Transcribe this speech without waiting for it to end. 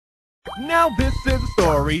Now this is a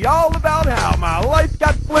story all about how my life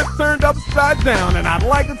got flipped, turned upside down, and I'd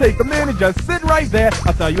like to take a minute, just sit right there.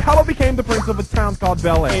 I'll tell you how I became the prince of a town called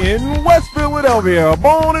Bel Air. In West Philadelphia,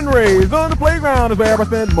 born and raised, on the playground is where I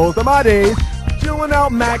spent most of my days. Chilling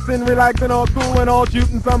out, maxing, relaxing, all cool and all,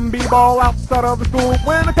 shooting some b-ball outside of the school.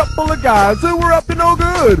 When a couple of guys who were up to no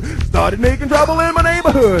good started making trouble in my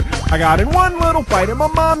neighborhood. I got in one little fight and my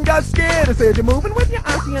mom got scared and said, "You're moving with your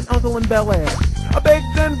auntie and uncle in Bel Air." I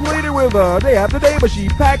begged and pleaded with her day after day, but she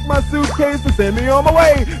packed my suitcase to send me on my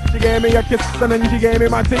way. She gave me a kiss and then she gave me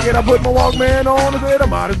my ticket. I put my Walkman on and said I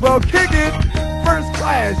might as well kick it. First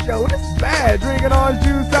class, yo, this is bad. Drinking orange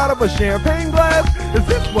juice out of a champagne glass. Is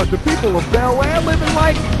this what the people of Bel Air living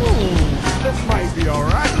like? This might be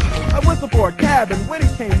alright. I whistled for a cab and when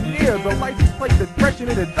it came near, the license plate said fresh and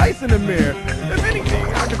it had dice in the mirror. If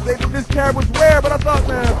anything, I could say that this cab was rare, but I thought,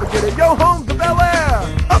 man, forget it. Yo, home to Bel Air.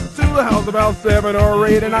 Up to the house about 7 or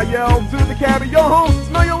 8, and I yelled to the cabbie, "Yo, home,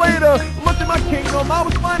 smell you later." Looked at my kingdom, I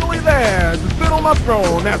was finally there to sit on my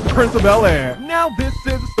throne as the Prince of Bel Air. Now this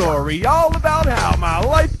is a story all about how my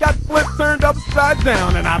life got flipped, turned upside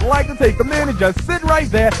down, and I'd like to take a minute, just sit right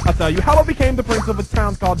there. I'll tell you how I became the prince of a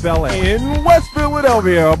town called Bel Air. In West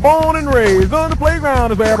Philadelphia, born and raised, on the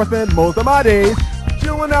playground is where I spent most of my days.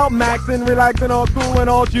 Chilling out, maxing, relaxing, all cool and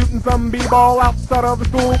all, shooting some b-ball outside of the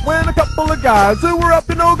school. When a couple of guys who were up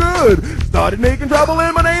to no good started making trouble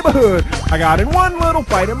in my neighborhood. I got in one little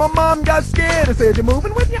fight and my mom got scared and said, "You're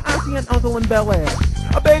moving with your auntie and uncle in Bel Air."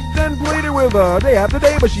 I begged and pleaded with her day after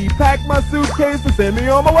day, but she packed my suitcase to send me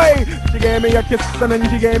on my way. She gave me a kiss and then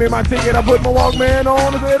she gave me my ticket. I put my Walkman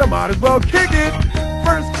on and said I might as well kick it.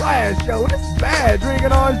 First class, yo, this is bad.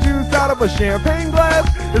 Drinking orange juice out of a champagne glass.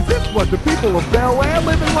 Is this what the people of Bel Air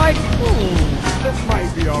living like? This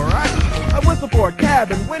might be alright. I whistled for a cab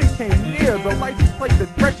and when it came near, the license plate said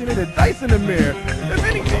fresh and it had dice in the mirror. If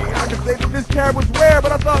anything, I could say that this cab was rare,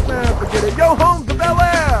 but I thought, man, forget it. Yo, home to Bel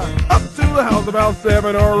Air. Up to the house about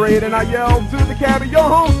 7 or 8, and I yelled to the cabbie, "Yo,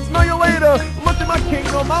 home, smell you later." Looked at my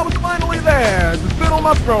kingdom, I was finally there to sit on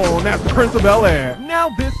my throne as the Prince of Bel Air. Now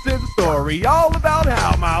this is a story all about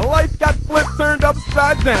how my life got flipped, turned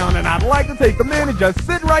upside down, and I'd like to take a minute, just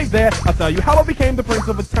sit right there. I'll tell you how I became the prince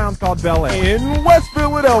of a town called Bel Air. In West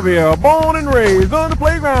Philadelphia, born and raised, on the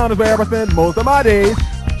playground is where I spent most of my days.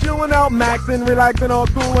 Chilling out, maxing, relaxing, all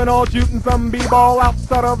cool and all, shooting some b-ball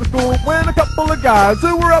outside of the school. When a couple of guys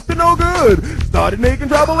who were up to no good started making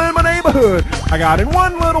trouble in my neighborhood. I got in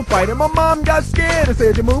one little fight and my mom got scared and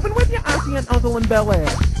said, "You're moving with your auntie and uncle in Bel Air."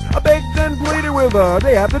 I begged and pleaded with her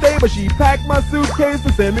day after day, but she packed my suitcase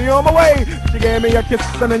to send me on my way. She gave me a kiss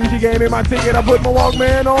and then she gave me my ticket. I put my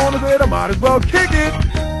Walkman on and said I might as well kick it.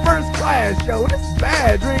 First class, yo, this is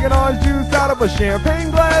bad. Drinking orange juice out of a champagne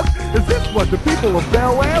glass. Is this what the people of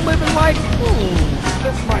Bel Air living like?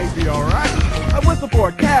 This might be alright. I whistled for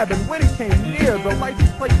a cab and when it came near, the license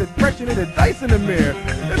plate said fresh and it had dice in the mirror.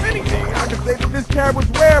 If anything, I could say that this cab was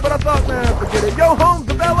rare, but I thought, man, forget it. Yo, home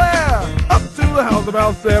to Bel Air. Up to the house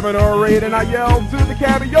about 7 or 8, and I yelled to the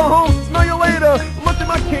cabbie, "Yo, home, smell you later." Looked at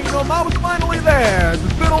my kingdom, I was finally there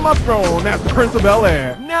to sit on my throne as the Prince of Bel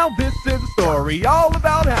Air. Now this is a story all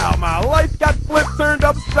about how my life got flipped, turned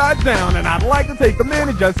upside down, and I'd like to take a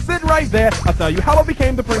minute, just sit right there. I'll tell you how I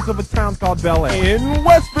became the prince of a town called Bel Air. In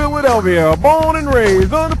West Philadelphia, born and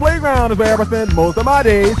raised, on the playground is where I spent most of my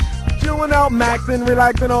days. Chilling out, maxing,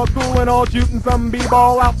 relaxing, all cool and all, shooting some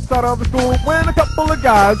b-ball outside of the school. When a couple of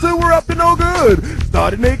guys who were up to no good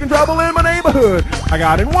started making trouble in my neighborhood. I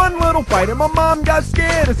got in one little fight and my mom got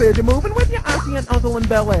scared and said, "You're moving with your auntie and uncle in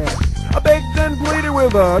Bel Air." I begged and pleaded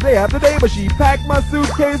with her day after day, but she packed my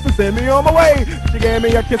suitcase to send me on my way. She gave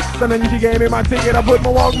me a kiss and then she gave me my ticket. I put my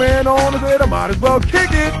Walkman on and said I might as well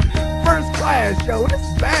kick it. First class, yo, this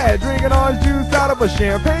is bad. Drinking orange juice out of a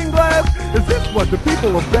champagne glass. Is this what the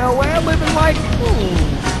people of Bel Air living like?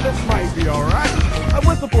 This might be alright. I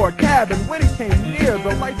whistled for a cab and when it came near,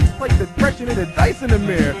 the license plate said fresh and it had dice in the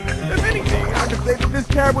mirror. If anything, I could say that this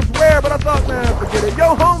cab was rare, but I thought, man, forget it.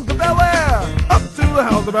 Yo, home to Bel Air. Up to the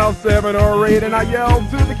house about 7 or 8, and I yelled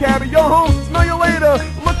to the cabbie, "Yo, home, smell you later."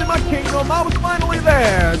 Looked at my kingdom, I was finally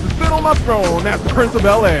there to sit on my throne as the Prince of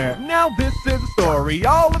Bel Air. Now this is a story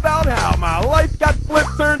all about how my life got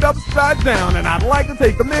flipped, turned upside down, and I'd like to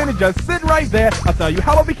take a minute, just sit right there. I'll tell you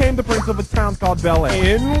how I became the prince of a town called Bel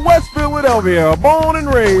Air. In West Philadelphia, born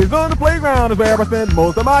and raised, on the playground is where I spent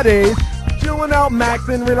most of my days. Chilling out,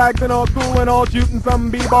 maxing, relaxing, all cool and all, shooting some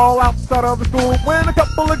b-ball outside of the school. When a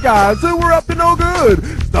couple of guys who were up to no good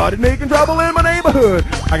started making trouble in my neighborhood.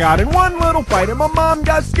 I got in one little fight and my mom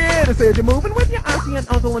got scared and said, "You're moving with your auntie and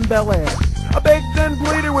uncle in Bel Air." I begged and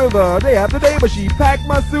pleaded with her day after day, but she packed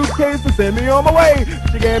my suitcase to send me on my way.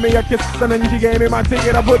 She gave me a kiss and then she gave me my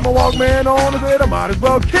ticket. I put my Walkman on and said I might as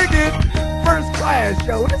well kick it. First class,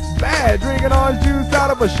 yo, this is bad. Drinking orange juice out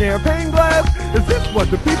of a champagne glass. Is this what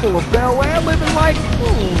the people of Bel Air living like?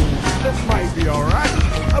 This might be alright.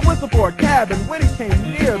 I whistled for a cab, and when it came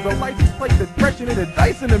near, the license plate that freshened the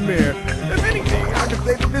dice in the mirror. If anything, I could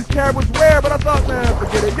say that this cab was rare, but I thought, man,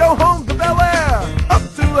 forget it. Yo, home to Bel Air. Up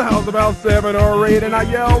to the house about 7 or 8, and I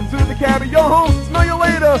yelled to the cabbie, yo, home, smell you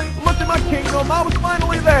later. Looked at my kingdom, I was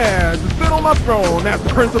finally there to sit on my throne as the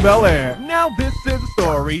Prince of Bel Air. Now this is a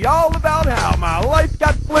story all about how my life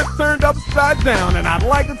got flipped, turned upside down, and I'd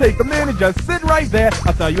like to take a minute, just sit right there.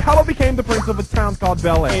 I'll tell you how I became the prince of a town called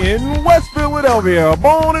Bel Air. In West Philadelphia,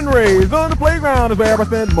 born and raised on the playground is where I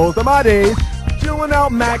spent most of my days. Chilling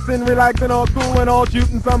out, maxing, relaxing, all cool and all,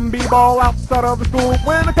 shooting some b-ball outside of the school.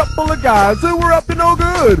 When a couple of guys who were up to no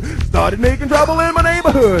good started making trouble in my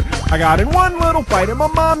neighborhood. I got in one little fight and my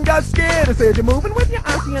mom got scared and said, "You're moving with your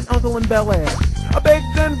auntie and uncle in Bel Air." I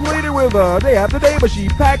begged and pleaded with her day after day, but she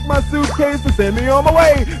packed my suitcase to send me on my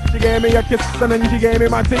way. She gave me a kiss and then she gave me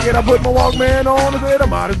my ticket. I put my Walkman on and said I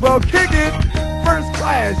might as well kick it. First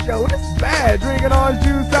class, yo, this is bad. Drinking orange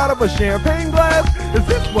juice out of a champagne glass. Is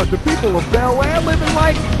this what the people of Bel Air living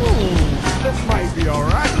like? This might be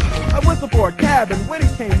alright. I whistled for a cab, and when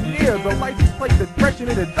it came near, the license plate that freshened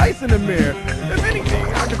the dice in the mirror. If anything,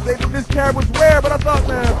 I could say that this cab was rare, but I thought,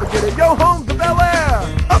 man, forget it. Yo, home to Bel Air.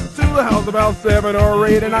 Up to the house about 7 or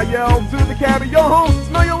 8, and I yelled to the cabbie, yo, home,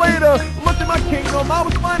 smell you later. Looked at my kingdom, I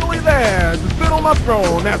was finally there to sit on my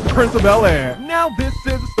throne as the Prince of Bel Air. Now this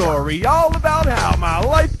is a story all about how my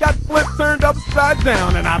life got flipped, turned upside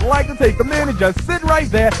down, and I'd like to take a minute, just sit right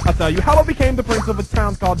there. I'll tell you how I became the prince of a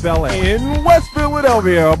town called Bel Air. In West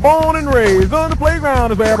Philadelphia, born and raised on the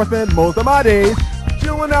playground is where I spent most of my days.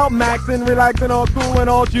 Chilling out, maxing, relaxing, all cool and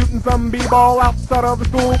all, shooting some b-ball outside of the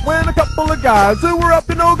school. When a couple of guys who were up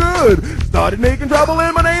to no good started making trouble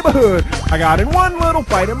in my neighborhood. I got in one little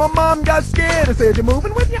fight and my mom got scared and said, "You're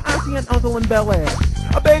moving with your auntie and uncle in Bel Air."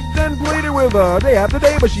 I begged and pleaded with her day after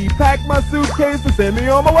day, but she packed my suitcase to send me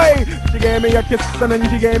on my way. She gave me a kiss and then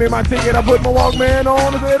she gave me my ticket. I put my Walkman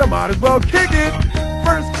on and said I might as well kick it.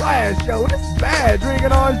 First class, yo, this is bad.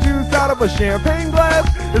 Drinking orange juice out of a champagne glass.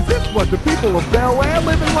 Is this what the people of Bel Air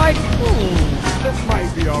living like? This might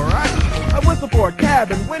be alright. I whistled for a cab,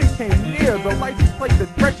 and when it came near, the license plate that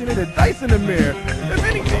freshened the dice in the mirror. If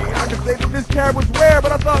anything, I could say that this cab was rare,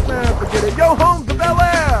 but I thought, man, forget it. Yo, home to Bel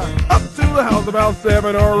Air. Up to the house about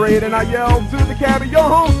 7 or 8, and I yelled to the cabbie, yo,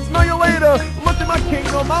 home, smell you later. Looked at my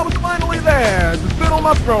kingdom, I was finally there to sit on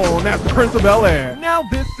my throne as the Prince of Bel Air. Now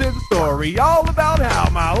this is a story all about how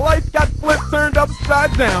my life got flipped, turned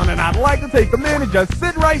upside down, and I'd like to take a minute, just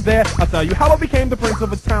sit right there. I'll tell you how I became the prince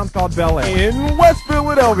of a town called Bel Air. In West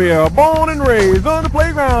Philadelphia, born and raised on the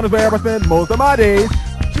playground is where I spent most of my days.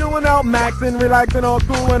 Chilling out, maxing, relaxing, all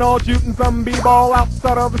cool and all, shooting some b-ball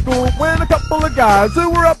outside of the school. When a couple of guys who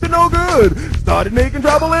were up to no good started making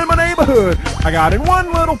trouble in my neighborhood. I got in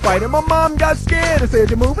one little fight and my mom got scared and said,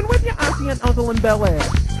 "You're moving with your auntie and uncle in Bel Air."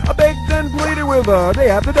 I begged and pleaded with her day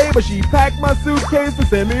after day, but she packed my suitcase to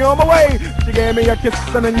send me on my way. She gave me a kiss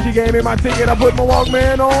and then she gave me my ticket. I put my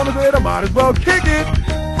Walkman on and said I might as well kick it.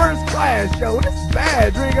 First class, yo, this is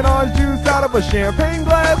bad. Drinking orange juice out of a champagne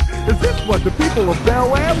glass. Is this what the people of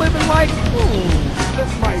Bel Air living like? This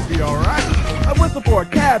might be alright. I whistled for a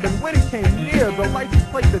cab, and when it came near, the license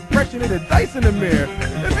plate that freshened the dice in the mirror.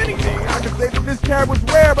 If anything, I could say that this cab was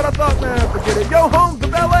rare, but I thought, man, forget it. Yo, home to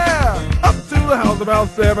Bel Air. Up to the house about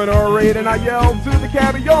 7 or 8, and I yelled to the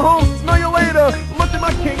cabbie, yo, home, smell you later. Looked at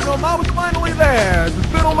my kingdom, I was finally there to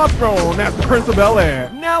sit on my throne as the Prince of Bel Air.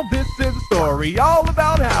 Now this is a story all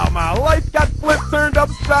about how my life got flipped, turned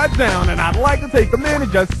upside down, and I'd like to take a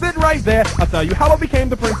minute, just sit right there. I'll tell you how I became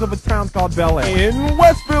the prince of a town called Bel Air. In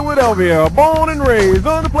West Philadelphia, born and raised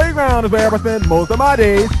on the playground is where I spent most of my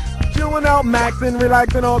days. Chilling out, maxing,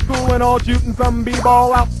 relaxing, all cool and all, shooting some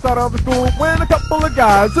b-ball outside of the school. When a couple of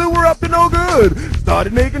guys who were up to no good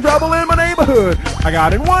started making trouble in my neighborhood. I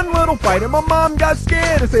got in one little fight and my mom got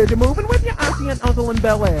scared and said, "You're moving with your auntie and uncle in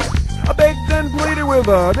Bel Air." I begged and pleaded with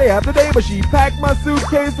her day after day, but she packed my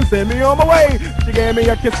suitcase to send me on my way. She gave me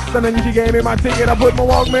a kiss and then she gave me my ticket. I put my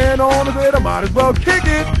Walkman on and said I might as well kick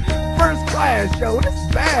it. First class, yo, this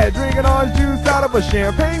is bad. Drinking orange juice out of a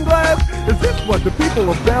champagne glass. Is this what the people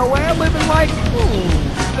of Bel Air living like?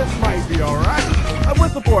 This might be alright. I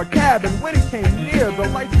whistled for a cab, and when it came near, the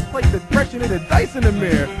license plate that freshened the dice in the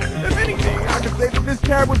mirror. If anything, I could say that this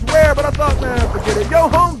cab was rare, but I thought, man, forget it. Yo,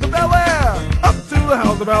 home to Bel Air. Up to the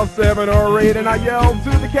house about 7 or 8, and I yelled to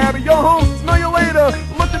the cabbie, yo home, smell you later.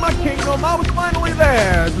 Looked at my kingdom, I was finally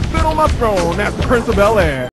there to sit on my throne as the Prince of Bel-Air.